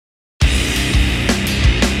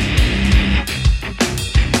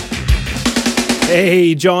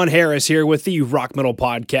Hey, John Harris here with the Rock Metal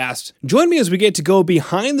Podcast. Join me as we get to go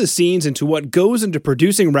behind the scenes into what goes into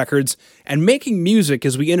producing records and making music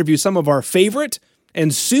as we interview some of our favorite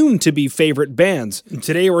and soon-to-be favorite bands.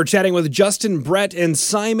 Today we're chatting with Justin, Brett, and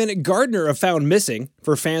Simon Gardner of Found Missing.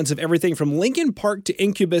 For fans of everything from Linkin Park to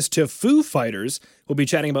Incubus to Foo Fighters, we'll be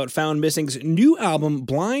chatting about Found Missing's new album,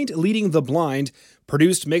 Blind Leading the Blind,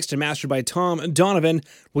 produced, mixed, and mastered by Tom Donovan.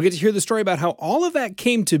 We'll get to hear the story about how all of that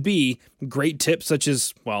came to be, great tips such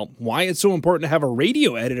as, well, why it's so important to have a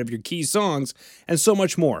radio edit of your key songs, and so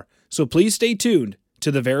much more. So please stay tuned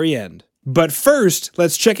to the very end. But first,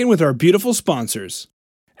 let's check in with our beautiful sponsors.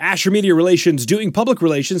 Asher Media Relations, doing public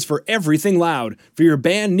relations for everything loud. For your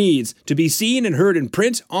band needs to be seen and heard in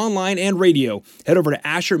print, online, and radio. Head over to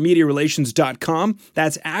AsherMediaRelations.com.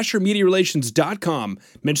 That's AsherMediaRelations.com.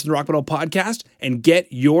 Mention the Rock Metal Podcast and get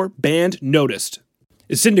your band noticed.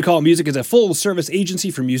 Syndicol Music is a full-service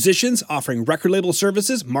agency for musicians offering record label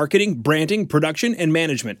services, marketing, branding, production, and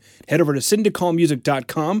management. Head over to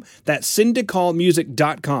syndicolmusic.com. That's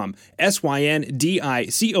syndicolmusic.com.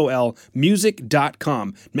 SYNDICOL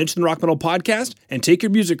music.com. Mention the Rock Metal Podcast and take your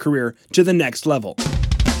music career to the next level.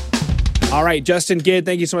 All right, Justin, Gid,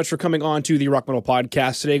 thank you so much for coming on to the Rock Metal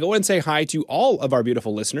Podcast today. Go ahead and say hi to all of our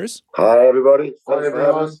beautiful listeners. Hi, everybody. Hi,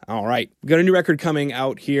 everyone. All right. We've got a new record coming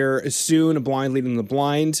out here soon, Blind Leading the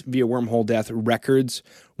Blind, via Wormhole Death Records.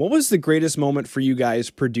 What was the greatest moment for you guys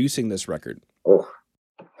producing this record? Oh,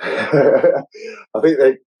 I think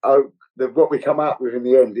what we come out with in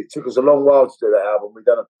the end, it took us a long while to do that album. We've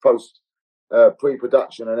done a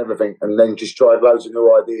pre-production and everything, and then just tried loads of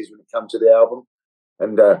new ideas when it came to the album.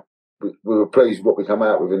 And we were pleased with what we come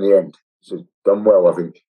out with in the end. So done well, I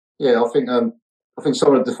think. Yeah, I think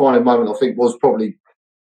some of the defining moment was probably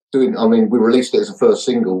we released it as a first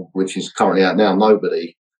single, which is currently out now,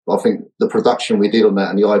 Nobody. But I think the production we did on that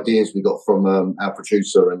and the ideas we got from our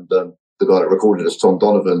producer and the guy that recorded us, Tom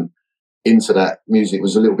Donovan, into that music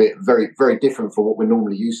was a little bit very, very different from what we're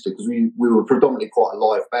normally used to, because we were predominantly quite a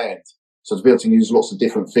live band. So to be able to use lots of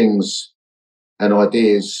different things and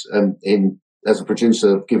ideas as a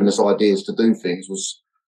producer, giving us ideas to do things was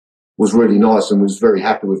really nice, and was very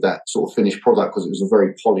happy with that sort of finished product, because it was a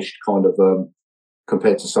very polished kind of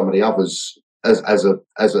compared to some of the others as a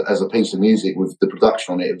piece of music. With the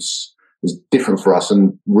production on it, it was different for us,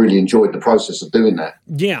 and really enjoyed the process of doing that.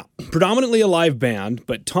 Yeah, predominantly a live band,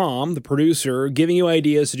 but Tom, the producer, giving you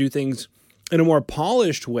ideas to do things in a more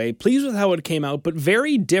polished way. Pleased with how it came out, but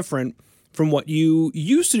very different from what you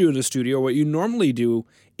used to do in the studio, or what you normally do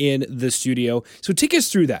in the studio. So take us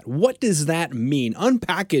through that. What does that mean?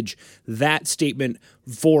 Unpackage that statement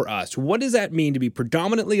for us. What does that mean to be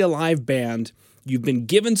predominantly a live band? You've been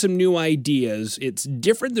given some new ideas. It's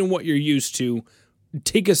different than what you're used to.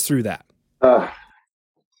 Take us through that. I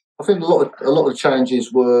think a lot of the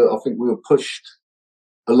changes were, I think we were pushed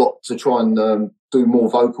a lot to try and do more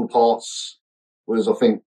vocal parts, whereas I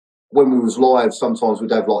think when we was live, sometimes we'd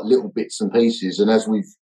have like little bits and pieces, and as we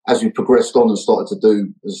progressed on and started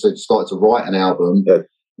to write an album,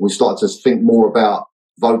 we started to think more about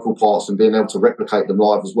vocal parts and being able to replicate them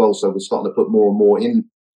live as well. So we're starting to put more and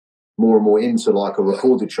more into like a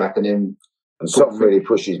recorded track, and something really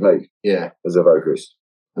pushes me, as a vocalist,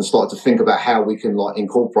 and started to think about how we can like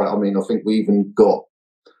incorporate. I mean, I think we even got,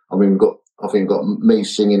 we've got me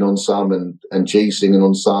singing on some and G singing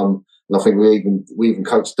on some. And I think we even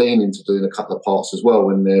coaxed Dean into doing a couple of parts as well.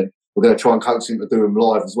 And we're going to try and coax him to do them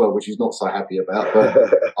live as well, which he's not so happy about. But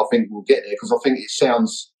I think we'll get there, because I think it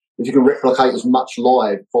sounds, if you can replicate as much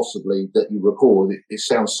live possibly that you record, it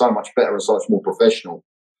sounds so much better and so much more professional,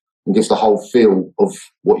 and gives the whole feel of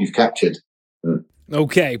what you've captured.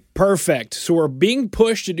 Okay, perfect. So we're being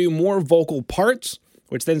pushed to do more vocal parts,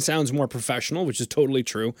 which then sounds more professional, which is totally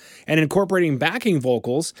true, and incorporating backing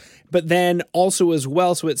vocals, but then also as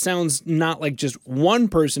well, so it sounds not like just one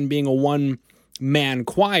person being a one-man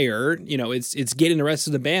choir. You know, it's getting the rest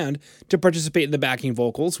of the band to participate in the backing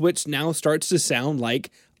vocals, which now starts to sound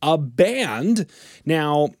like a band.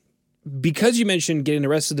 Now, because you mentioned getting the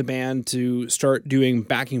rest of the band to start doing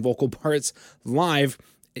backing vocal parts live,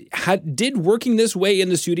 did working this way in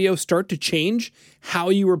the studio start to change how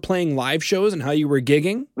you were playing live shows and how you were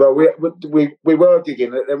gigging? Well, we were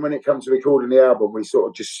gigging, and when it comes to recording the album, we sort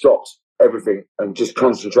of just stopped everything and just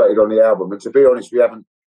concentrated on the album. And to be honest, we haven't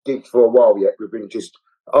gigged for a while yet. We've been just,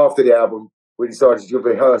 after the album, we decided to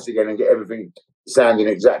rehearse again and get everything sounding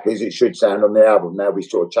exactly as it should sound on the album. Now we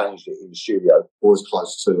sort of changed it in the studio. Or as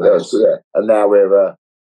close to that. And now we're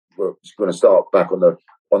going to start back on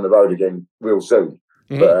the road again real soon.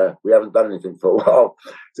 Mm-hmm. But we haven't done anything for a while,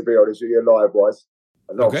 to be honest with you, live-wise.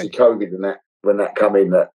 And obviously COVID and that, when that come in,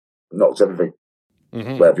 that knocked everything.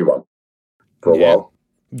 for everyone for a while.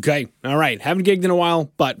 Okay. All right. Haven't gigged in a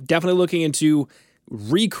while, but definitely looking into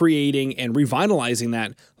recreating and revitalizing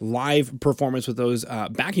that live performance with those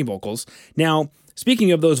backing vocals. Now,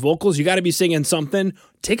 speaking of those vocals, you got to be singing something.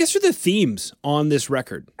 Take us through the themes on this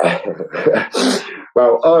record.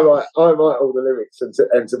 Well, I write all the lyrics, and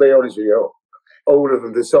to be honest with you, all of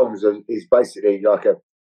them, the songs is basically like a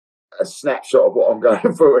snapshot of what I'm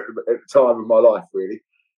going through at the time of my life, really.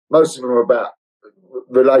 Most of them are about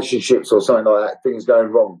relationships or something like that, things going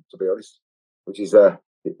wrong, to be honest, which is,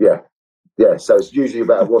 yeah. So it's usually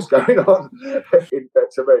about what's going on to me at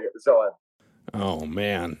the time. Oh,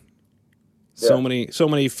 man. So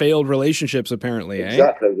many failed relationships, apparently,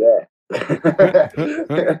 exactly,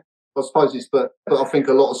 eh? I suppose it's, but I think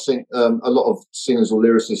a lot of singers or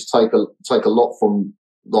lyricists take a lot from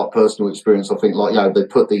like personal experience. I think they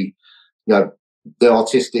put the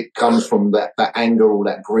artistic comes from that anger or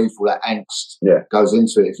that grief or that angst goes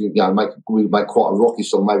into it. If we make quite a rocky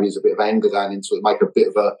song, maybe there's a bit of anger going into it. Make a bit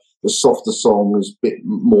of a softer song, there's a bit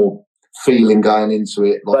more feeling going into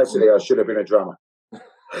it. Basically, I should have been a drummer.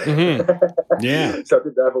 Mm-hmm. Yeah. So I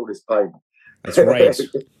didn't have all this pain.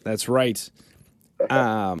 That's right.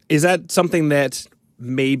 Is that something that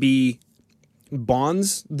maybe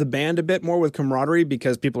bonds the band a bit more with camaraderie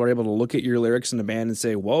because people are able to look at your lyrics in the band and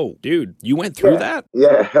say, "Whoa, dude, you went through that"?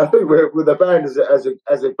 Yeah, I think with the band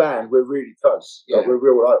as a band, we're really close. Yeah. Like, we're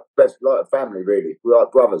real like a family, really. We're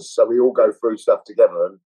like brothers, so we all go through stuff together,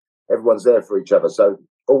 and everyone's there for each other. So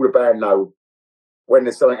all the band know when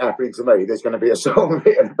there's something happening to me, there's going to be a song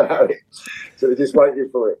written about it. So they're just waiting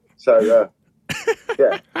for it. So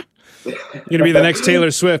yeah. You're going to be the next Taylor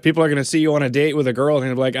Swift. People are going to see you on a date with a girl and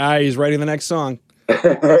they're like, he's writing the next song.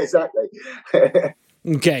 Exactly.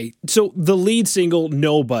 Okay. So the lead single,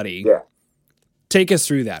 Nobody. Yeah. Take us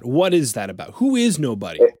through that. What is that about? Who is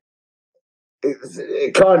Nobody?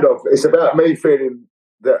 It's about me feeling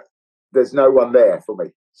that there's no one there for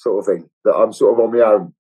me, sort of thing. That I'm sort of on my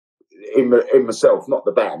own in myself, not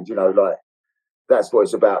the band, like that's what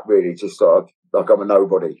it's about, really. Just sort of like I'm a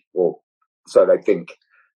nobody, or so they think.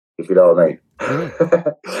 If you know what I mean.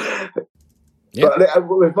 Yeah. But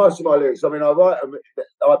with most of my lyrics, I mean, I write them,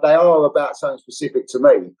 they are about something specific to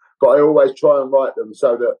me, but I always try and write them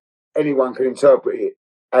so that anyone can interpret it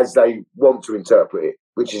as they want to interpret it,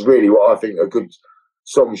 which is really what I think a good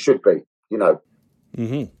song should be,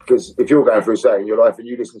 Mm-hmm. Because if you're going through something in your life and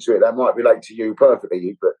you listen to it, that might relate to you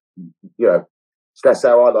perfectly, but, that's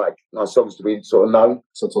how I like my songs to be sort of known.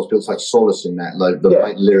 Sometimes people take solace in that,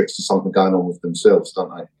 make lyrics to something going on with themselves,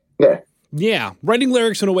 don't they? Yeah, writing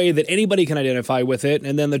lyrics in a way that anybody can identify with it,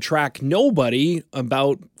 and then the track Nobody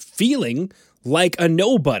about feeling like a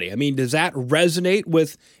nobody. I mean, does that resonate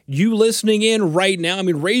with you listening in right now? I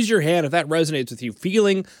mean, raise your hand if that resonates with you,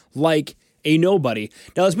 feeling like a nobody.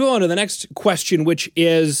 Now, let's move on to the next question, which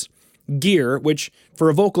is gear, which for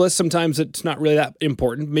a vocalist, sometimes it's not really that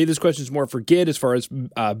important. Maybe this question is more for Gid as far as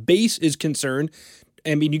bass is concerned.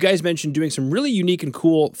 I mean, you guys mentioned doing some really unique and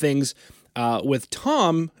cool things with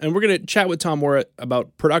Tom, and we're going to chat with Tom more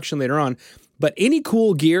about production later on. But any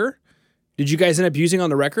cool gear did you guys end up using on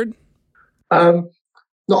the record? Not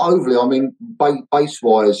overly. I mean,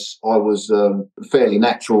 bass-wise, I was fairly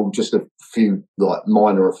natural, just a few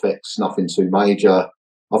minor effects, nothing too major.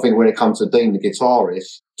 I think when it comes to Dean, the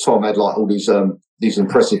guitarist, Tom had all these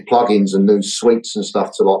impressive plugins and new suites and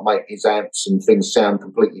stuff to make his amps and things sound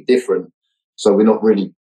completely different. So we're not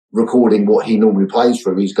really recording what he normally plays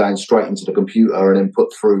through. He's going straight into the computer and then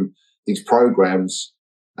put through these programs.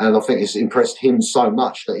 And I think it's impressed him so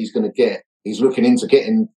much that he's looking into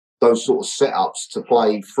getting those sort of setups to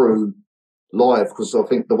play through live, because I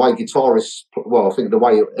think the way the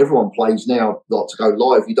way everyone plays now, to go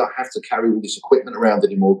live, you don't have to carry all this equipment around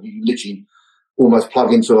anymore. You literally almost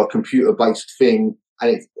plug into a computer-based thing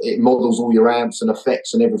and it models all your amps and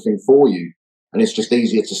effects and everything for you. And it's just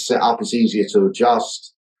easier to set up, it's easier to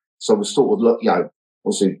adjust. So we sort of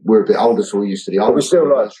obviously we're a bit older, so we're used to the older. But we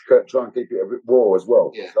still like to try and keep it a bit raw as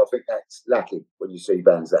well. Yeah. I think that's lacking when you see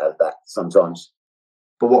bands that have that sometimes.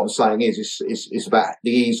 But what I'm saying is, it's about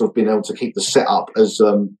the ease of being able to keep the setup as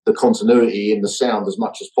the continuity in the sound as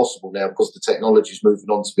much as possible now, because the technology is moving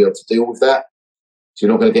on to be able to deal with that. So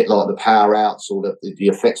you're not going to get the power outs or the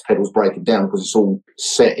effects pedals breaking down, because it's all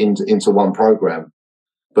set into one program.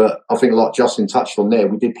 But I think, like Justin touched on there,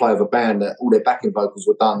 we did play with a band that all their backing vocals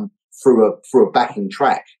were done through a backing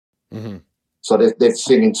track. Mm-hmm. So they're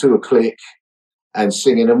singing to a click and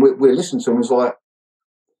singing, and we're listening to them. It was like,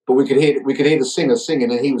 but we could hear the singer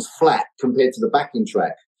singing, and he was flat compared to the backing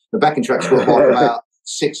track. The backing track's got about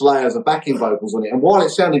 6 layers of backing vocals on it, and while it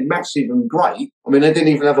sounded massive and great, I mean, they didn't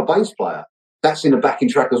even have a bass player. that's in the backing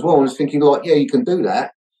track as well. And I was thinking, like, yeah, you can do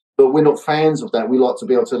that, but we're not fans of that. We like to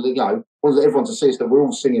be able to, want everyone to see us that we're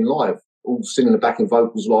all singing live, all singing the backing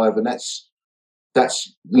vocals live, and that's the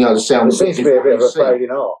sound. It seems to be a bit of a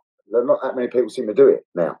fading art. There are not that many people seem to do it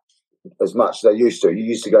now as much as they used to. You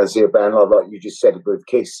used to go and see a band like you just said with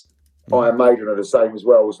Kiss. Iron Maiden are the same as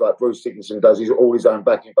well. It's like Bruce Dickinson does all his own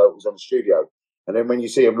backing vocals on the studio. And then when you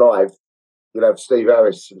see him live, you'll have Steve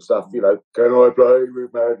Harris and stuff, can I play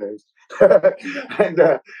with madness?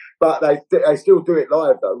 But they still do it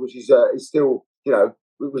live, though, which is still,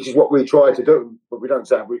 which is what we try to do. But we don't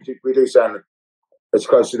sound, we do sound as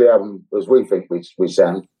close to the album as we think we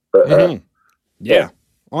sound. But yeah.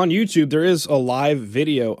 On YouTube, there is a live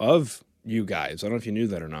video of you guys. I don't know if you knew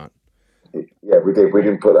that or not. Yeah, we did. We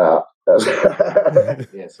didn't put that up.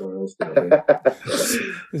 Yeah, someone else did.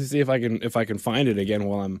 Let's see if I can find it again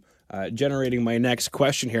while I'm generating my next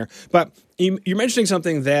question here. But you're mentioning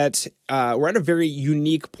something that we're at a very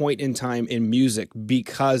unique point in time in music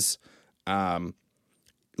because,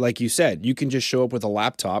 like you said, you can just show up with a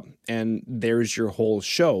laptop and there's your whole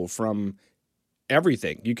show from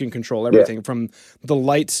everything. You can control everything from the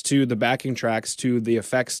lights to the backing tracks to the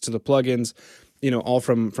effects to the plugins, all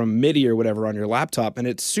from MIDI or whatever on your laptop. And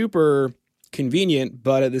it's super convenient,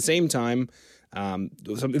 but at the same time,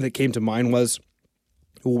 something that came to mind was,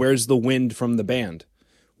 where's the wind from the band?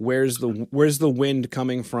 Where's the wind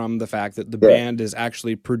coming from the fact that the band is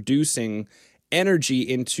actually producing energy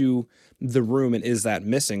into the room, and is that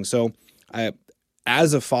missing? So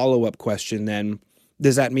as a follow-up question then,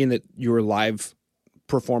 does that mean that your live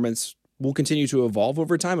performance will continue to evolve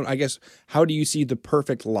over time? And I guess, how do you see the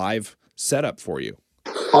perfect live setup for you?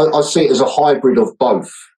 I see it as a hybrid of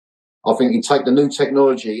both. I think you take the new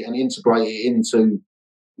technology and integrate it into,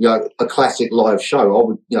 a classic live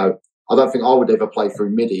show. I don't think I would ever play through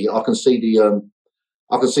MIDI. I can see the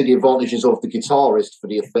advantages of the guitarist for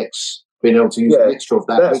the effects, being able to use a mixture of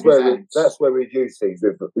that. That's where we use things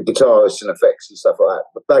with guitarists and effects and stuff like that.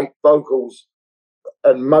 But vocals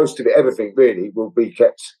and most of it, everything really, will be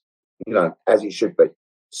kept, as it should be.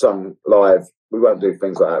 Sung live. We won't do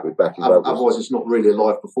things like that with backing vocals. Otherwise, it's not really a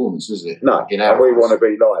live performance, is it? No, and we want to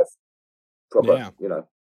be live. Proper,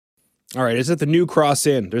 All right, it's at the New Cross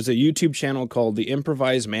Inn. There's a YouTube channel called The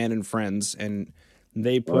Improvised Man and Friends, and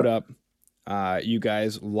they put up you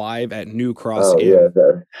guys live at New Cross Inn.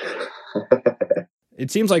 Yeah, It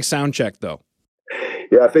seems like sound check, though.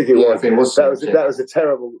 Yeah, I think it was. That was a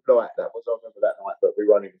terrible night. I remember that night, but we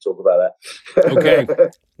won't even talk about that. Okay,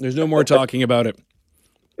 there's no more talking about it.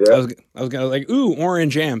 Yeah. I was gonna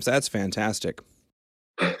orange amps. That's fantastic.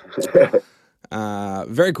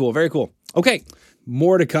 Very cool. Very cool. Okay.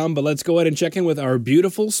 More to come, but let's go ahead and check in with our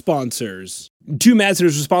beautiful sponsors. Two Madsen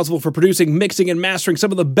is responsible for producing, mixing, and mastering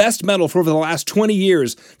some of the best metal for over the last 20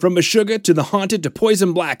 years. From Meshuggah to The Haunted to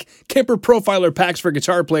Poison Black, Kemper Profiler packs for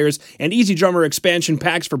guitar players, and Easy Drummer expansion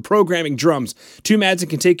packs for programming drums. Two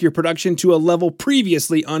Madsen can take your production to a level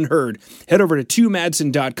previously unheard. Head over to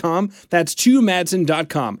 2madsen.com. That's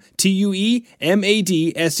 2madsen.com. TUEMADSEN.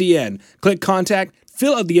 Click contact.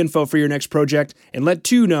 Fill out the info for your next project, and let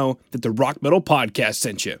 2 know that the Rock Metal Podcast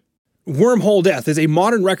sent you. Wormhole Death is a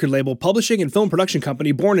modern record label, publishing, and film production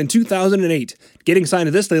company born in 2008. Getting signed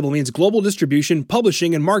to this label means global distribution,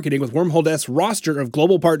 publishing, and marketing with Wormhole Death's roster of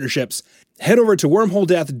global partnerships. Head over to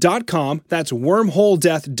wormholedeath.com. That's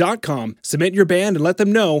wormholedeath.com. Submit your band and let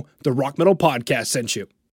them know the Rock Metal Podcast sent you.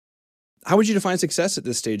 How would you define success at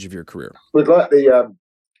this stage of your career? We'd like the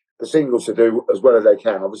singles to do as well as they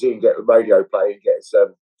can. Obviously, you can get the radio play and get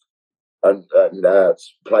some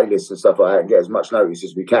playlists and stuff like that, and get as much notice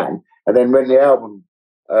as we can. And then when the album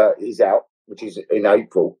is out, which is in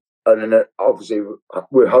April, and then obviously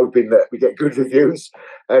we're hoping that we get good reviews.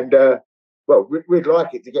 And we'd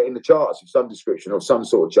like it to get in the charts of some description, of some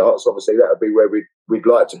sort of charts. Obviously, that would be where we'd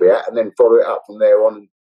like to be at, and then follow it up from there on,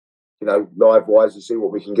 live wise, and see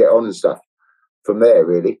what we can get on and stuff from there,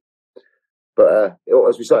 really. But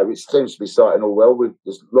as we say, it seems to be starting all well.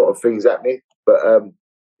 There's a lot of things happening, but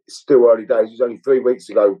it's still early days. It was only 3 weeks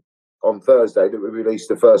ago on Thursday that we released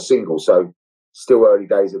the first single, so still early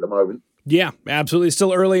days at the moment. Yeah, absolutely.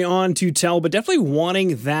 Still early on to tell, but definitely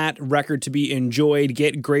wanting that record to be enjoyed,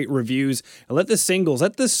 get great reviews, and let the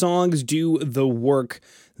songs do the work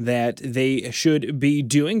that they should be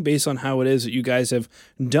doing based on how it is that you guys have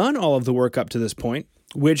done all of the work up to this point.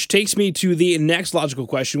 Which takes me to the next logical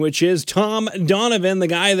question, which is Tom Donovan, the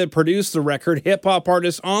guy that produced the record, hip-hop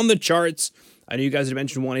artist on the charts. I know you guys had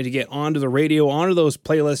mentioned wanting to get onto the radio, onto those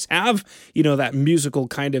playlists, have, that musical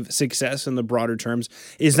kind of success in the broader terms.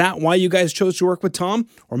 Is that why you guys chose to work with Tom?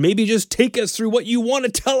 Or maybe just take us through what you want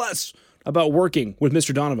to tell us about working with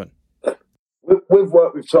Mr. Donovan. we've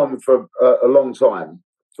worked with Tom for a long time,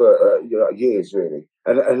 for years really,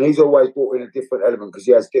 and he's always brought in a different element because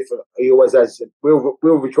he has different. He always has. We'll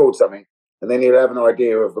record something, and then he'll have an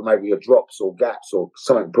idea of maybe a drops or gaps or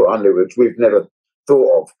something put under it, which we've never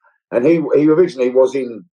thought of. And he originally was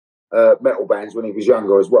in metal bands when he was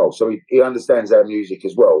younger as well, so he understands our music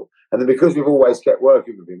as well. And then because we've always kept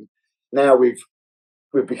working with him, now we've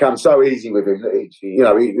become so easy with him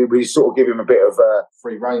that we sort of give him a bit of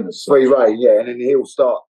free rein, yeah. And then he'll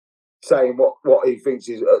start saying what he thinks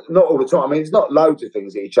is not all the time. I mean, it's not loads of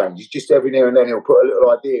things that he changes. Just every now and then he'll put a little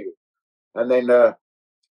idea in, and then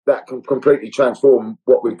that can completely transform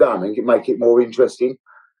what we've done and make it more interesting.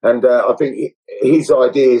 And I think his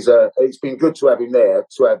ideas, it's been good to have him there,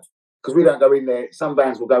 because we don't go in there. Some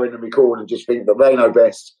bands will go in and record and just think that they know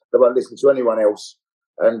best. They won't listen to anyone else.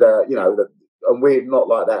 And, and we're not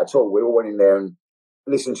like that at all. We all went in there and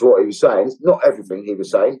listened to what he was saying. It's not everything he was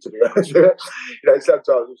saying, to be honest with you. Sometimes it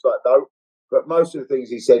was like, no. But most of the things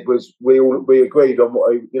he said was we agreed on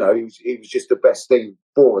what he was just the best thing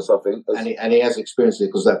for us, I think. And he has experienced it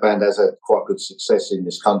because that band has had quite good success in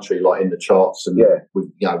this country, like in the charts and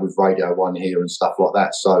with Radio 1 here and stuff like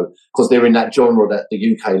that. So because they're in that genre that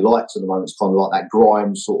the UK likes at the moment, it's kind of like that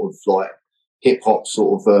grime sort of like hip hop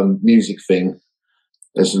sort of music thing.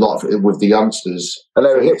 There's a lot with the youngsters, and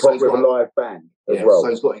they're hip hop with a live band as well. So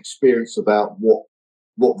he's got experience about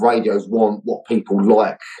what radios want, what people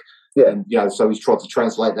like. Yeah, and so he's tried to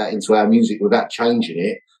translate that into our music without changing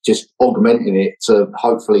it, just augmenting it to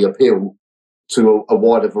hopefully appeal to a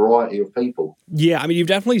wider variety of people. Yeah, I mean, you've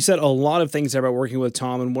definitely said a lot of things about working with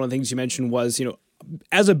Tom, and one of the things you mentioned was,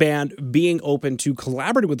 as a band, being open to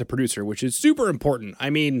collaborate with the producer, which is super important.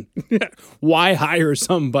 I mean, why hire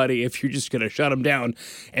somebody if you're just going to shut them down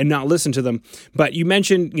and not listen to them? But you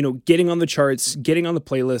mentioned, getting on the charts, getting on the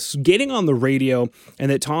playlists, getting on the radio,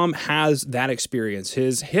 and that Tom has that experience.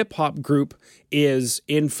 His hip hop group is,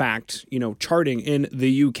 in fact, charting in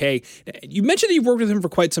the UK. You mentioned that you've worked with him for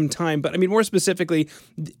quite some time, but I mean, more specifically,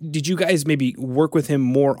 did you guys maybe work with him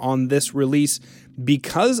more on this release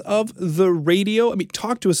because of the radio? I mean,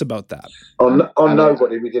 talk to us about that. On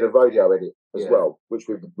Nobody, we did a radio edit as well, which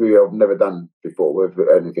we have never done before with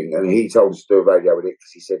anything. And he told us to do a radio edit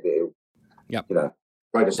because he said that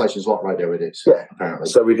radio stations like radio edits. Yeah, apparently.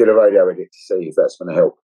 So we did a radio edit to see if that's going to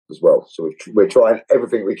help as well. So we're trying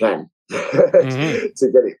everything we can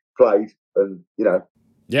to get it played, and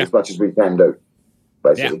as much as we can do,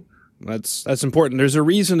 basically. Yeah. That's important. There's a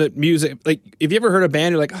reason that music, like, if you ever heard a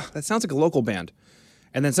band, you're like, oh, that sounds like a local band.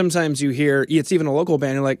 And then sometimes you hear, it's even a local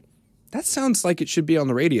band, you're like, that sounds like it should be on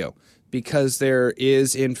the radio, because there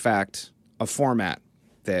is, in fact, a format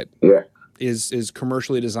that is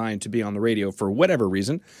commercially designed to be on the radio for whatever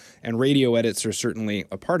reason. And radio edits are certainly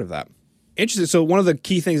a part of that. Interesting. So one of the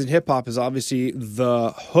key things in hip hop is obviously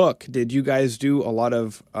the hook. Did you guys do a lot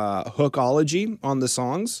of hookology on the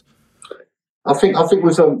songs? I think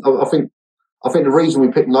the reason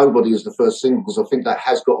we picked Nobody as the first single, because I think that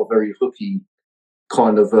has got a very hooky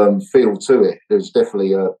kind of feel to it. There's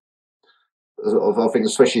definitely I think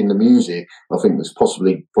especially in the music, I think there's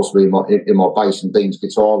possibly in my bass and Dean's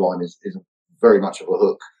guitar line is very much of a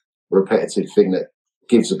hook, a repetitive thing that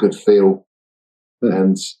gives a good feel.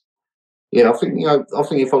 And I think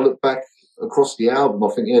if I look back across the album, I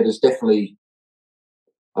think there's definitely,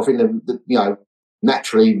 I think that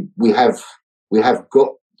naturally we have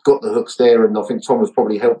got the hooks there, and I think Tom has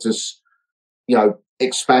probably helped us,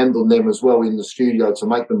 expand on them as well in the studio to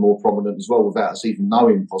make them more prominent as well, without us even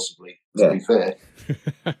knowing, possibly. To be fair,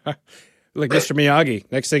 like Mr.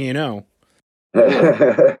 Miyagi. Next thing you know,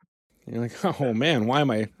 you're like, oh man, why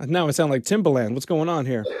am I now? I sound like Timbaland. What's going on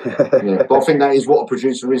here? But I think that is what a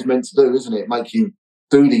producer is meant to do, isn't it? Make you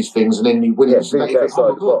do these things, and then when you think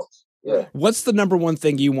outside the box. Yeah. What's the number one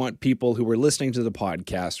thing you want people who are listening to the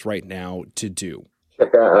podcast right now to do?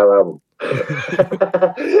 Check out our album.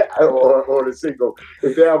 or the single.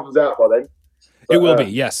 If the album's out by then. It will be,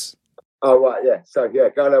 yes. Oh, right, yeah. So, go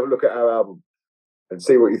and have a look at our album and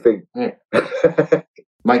see what you think. Yeah.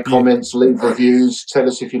 Make comments, leave reviews, tell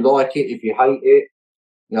us if you like it, if you hate it,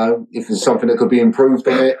 if there's something that could be improved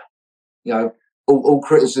on it. All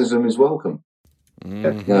criticism is welcome.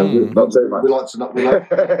 Mm-hmm. Not too much. We like to know.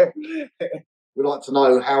 We like to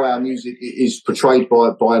know how our music is portrayed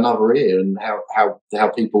by another ear, and how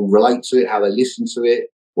people relate to it, how they listen to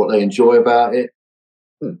it, what they enjoy about it.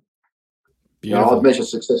 I'd measure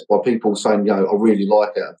success by people saying, I really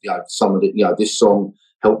like it. Some of it, this song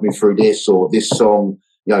helped me through this, or this song,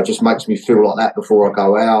 just makes me feel like that before I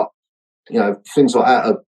go out. Things like that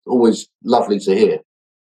are always lovely to hear,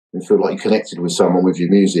 and feel like you connected with someone with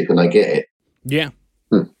your music and they get it. Yeah.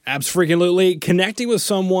 Absolutely. Connecting with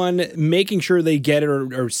someone, making sure they get it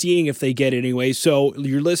or seeing if they get it anyway. So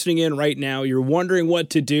you're listening in right now. You're wondering what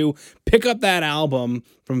to do. Pick up that album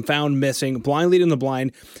from Found Missing, Blind Leading the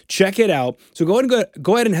Blind. Check it out. So go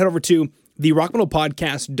ahead and head over to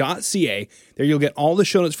therockmetalpodcast.ca. There you'll get all the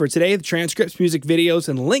show notes for today, the transcripts, music videos,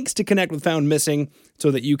 and links to connect with Found Missing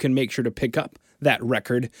so that you can make sure to pick up that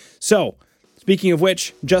record. So, speaking of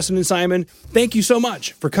which, Justin and Simon, thank you so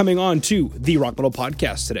much for coming on to the Rock Metal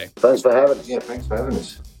Podcast today. Thanks for having us. Yeah, thanks for having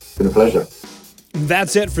us. It's been a pleasure.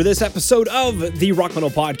 That's it for this episode of the Rock Metal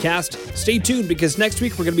Podcast. Stay tuned because next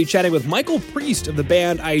week we're going to be chatting with Michael Priest of the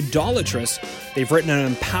band Idolatrous. They've written an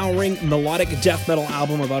empowering melodic death metal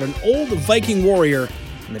album about an old Viking warrior,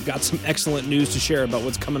 and they've got some excellent news to share about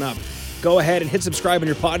what's coming up. Go ahead and hit subscribe on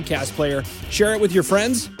your podcast player, share it with your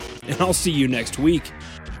friends, and I'll see you next week.